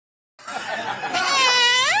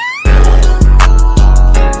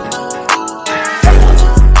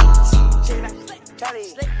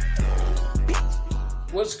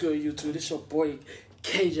What's good, YouTube? This your boy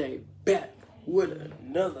KJ back with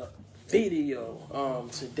another video.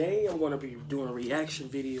 Today I'm gonna be doing a reaction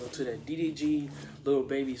video to that DDG Little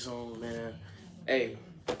Baby song, man. Hey,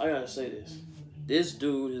 I gotta say this. This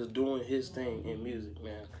dude is doing his thing in music,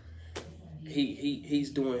 man. He's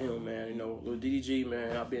doing him, man. You know, Lil DDG,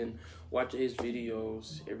 man. I've been watching his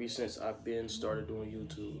videos ever since I've been started doing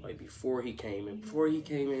YouTube. Like before he came in on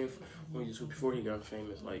YouTube, before he got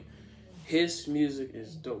famous, like. His music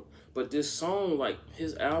is dope, but this song, like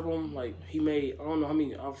his album, like he made, I don't know how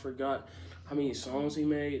many, I forgot how many songs he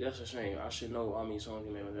made. That's a shame. I should know how many songs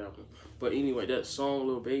he made on the album. But anyway, that song,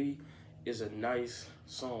 Little Baby, is a nice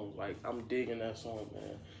song. Like, I'm digging that song,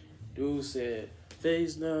 man. Dude said,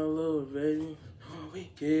 face down, little baby, oh,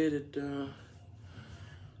 we get it done.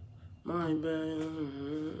 My bad.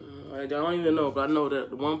 Like, I don't even know, but I know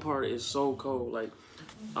that the one part is so cold. Like,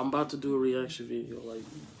 I'm about to do a reaction video. Like,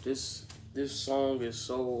 this song is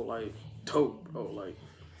so like dope, bro.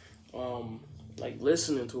 Like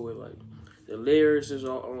listening to it, like the lyrics is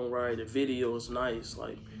all on right, the video is nice.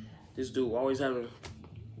 Like this dude always having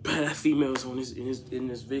bad females on in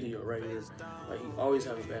this video right here. Like he always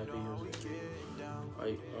having bad videos.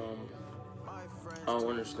 Like I don't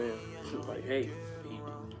understand. Like hey,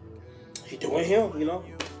 he doing him, you know.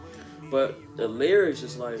 But the lyrics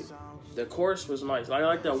is like the chorus was nice. Like, I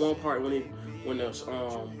like that one part when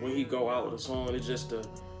he go out with the song. It's just the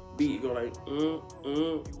beat go like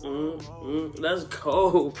That's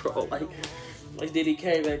cold, bro. Like Diddy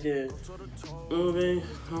came back in.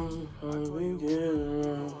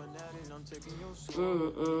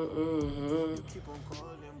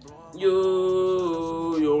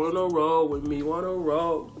 You wanna roll with me? Wanna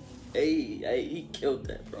roll? Hey, he killed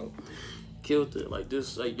that, bro. Killed it. Like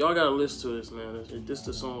this, like y'all gotta listen to this, man. This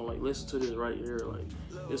the song. Like listen to this right here. Like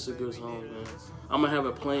it's a good song, man. I'm gonna have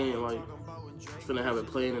it playing. Like finna have it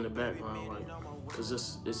playing in the background, like cause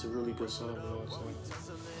it's a really good song. You know what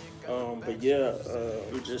I'm saying? But yeah,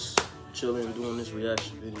 I'm just chilling doing this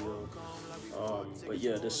reaction video. But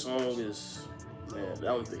yeah, this song is, man.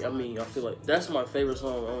 I mean, I feel like that's my favorite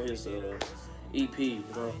song on his EP. You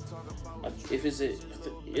know, it is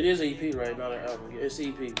an EP, right? Not an album. It's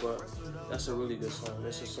EP, but that's a really good song.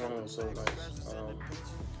 This song is so nice.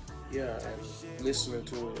 Yeah, and listening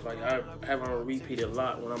to it, like I have on repeat a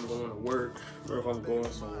lot when I'm going to work or if I'm going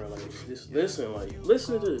somewhere. Like just listen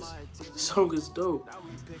to this. This song is dope.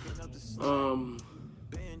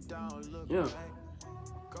 Yeah.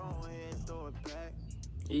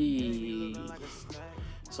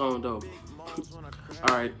 Song dope.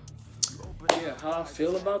 All right. Yeah, how I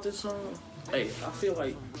feel about this song? Hey, I feel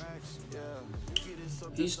like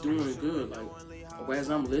he's doing good. Like, as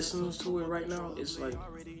I'm listening to it right now, it's like,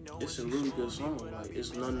 it's a really good song. Like,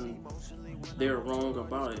 it's nothing there wrong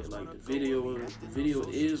about it. Like, the video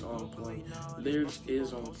is on point. Lyrics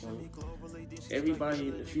is on point. Everybody,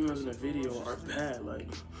 the females in the video are bad.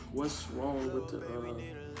 Like, what's wrong with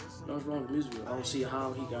what's wrong with the music? I don't see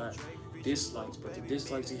how he got dislikes, but the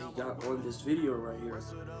dislikes that he got on this video right here,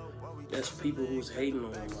 that's people who's hating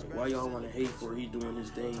on him. Like, why y'all want to hate for he doing his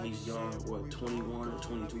thing? He's young, what, 21 or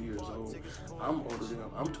 22 years old. I'm older than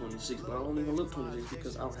him. I'm 26, but I don't even look 26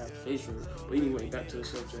 because I don't have facial hair. But anyway, back to the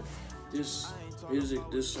subject. This music,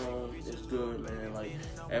 this song is good, man. Like,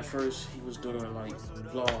 at first he was doing like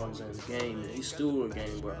vlogs and gaming. He's still doing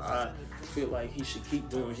gaming, but I feel like he should keep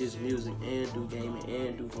doing his music and do gaming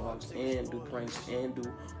and do vlogs and do pranks and do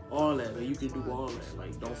all that. Man, you can do all that.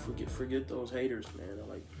 Like, don't forget those haters, man.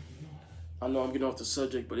 Like, I know I'm getting off the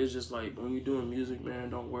subject, but it's just like when you're doing music, man,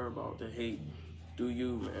 don't worry about the hate. Do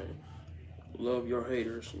you, man? Love your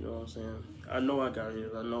haters, you know what I'm saying? I know I got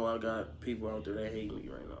haters. I know I got people out there that hate me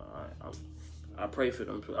right now. I pray for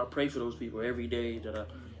them. I pray for those people every day that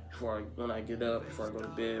when I get up, before I go to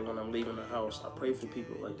bed, when I'm leaving the house. I pray for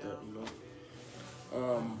people like that, you know?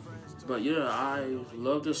 But yeah, I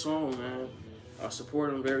love this song, man. I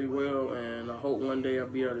support him very well, and I hope one day I'll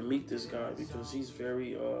be able to meet this guy because he's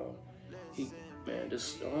very, man, I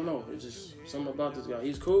don't know, it's just something about this guy.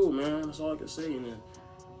 He's cool, man, that's all I can say. And then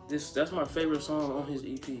that's my favorite song on his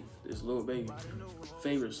EP, this Little Baby.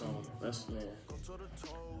 Favorite song, man.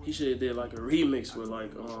 He should have did like a remix with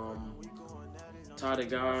like, Ty the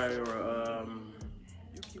Guy or,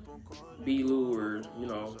 B-Lou or, you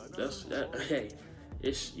know, hey,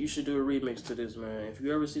 you should do a remix to this, man. If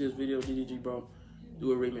you ever see this video, DDG, bro,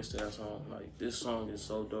 do a remix to that song. Like, this song is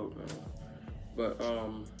so dope, man. But,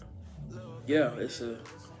 yeah, it's a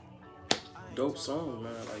dope song,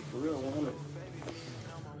 man. Like, for real, 100.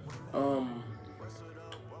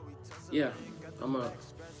 Yeah, I'm gonna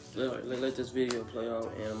let this video play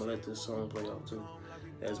out, and I'm gonna let this song play out too,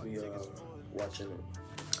 as we watching it.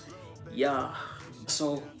 Yeah.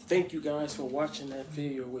 So thank you guys for watching that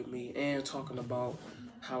video with me and talking about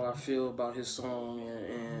how I feel about his song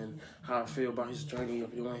and how I feel about his journey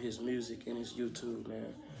of doing his music and his YouTube,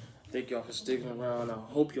 man. Thank y'all for sticking around. I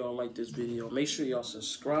hope y'all like this video. Make sure y'all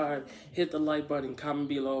subscribe, hit the like button, comment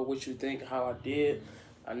below what you think, how I did.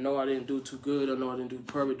 I know I didn't do too good. I know I didn't do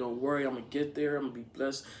perfect. Don't worry, I'm gonna get there. I'm gonna be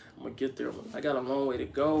blessed. I'm gonna get there. I got a long way to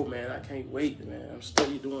go, man. I can't wait, man.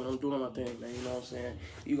 I'm doing my thing, man. You know what I'm saying?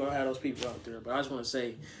 You're gonna have those people out there. But I just wanna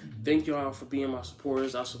say thank y'all for being my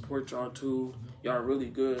supporters. I support y'all too. Y'all are really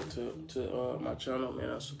good to my channel,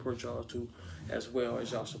 man. I support y'all too as well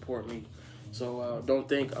as y'all support me. So don't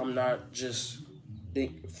think I'm not just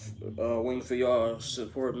waiting for y'all to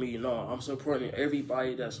support me. No, I'm supporting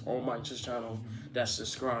everybody that's on my channel that's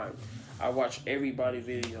subscribed. I watch everybody's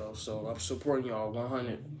videos, so I'm supporting y'all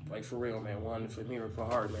 100, like for real, man. 100 from here, for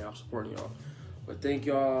heart, man. I'm supporting y'all. But thank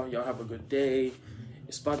y'all. Y'all have a good day.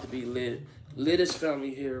 It's about to be lit. Litest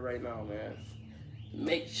family here right now, man.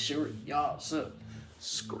 Make sure y'all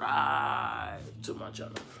subscribe to my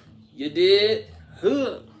channel. You did?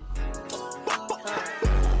 Huh.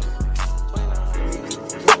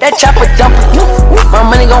 That chopper jumping, my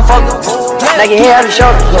money gon' fuck like your hair out the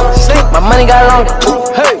shoulder. My money got longer,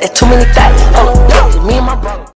 there's too many thoughts. It's me and my brother.